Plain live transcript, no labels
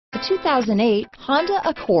The 2008 Honda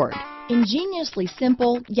Accord. Ingeniously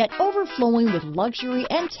simple, yet overflowing with luxury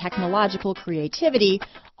and technological creativity,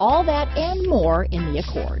 all that and more in the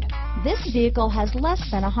Accord. This vehicle has less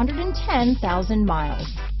than 110,000 miles.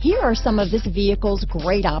 Here are some of this vehicle's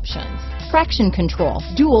great options: traction control,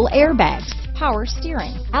 dual airbags, power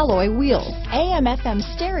steering, alloy wheels, AM/FM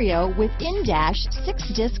stereo with in-dash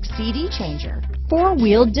 6-disc CD changer,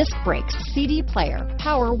 4-wheel disc brakes, CD player,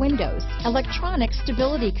 power windows, electronic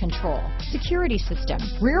stability control, security system,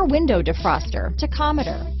 rear window defroster,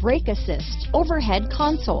 tachometer, brake assist, overhead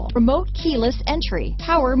console, remote keyless entry,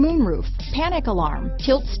 power moonroof, panic alarm,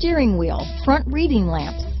 tilt steering wheel, front reading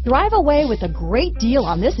lamps. Drive away with a great deal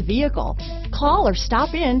on this vehicle. Call or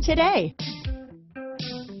stop in today.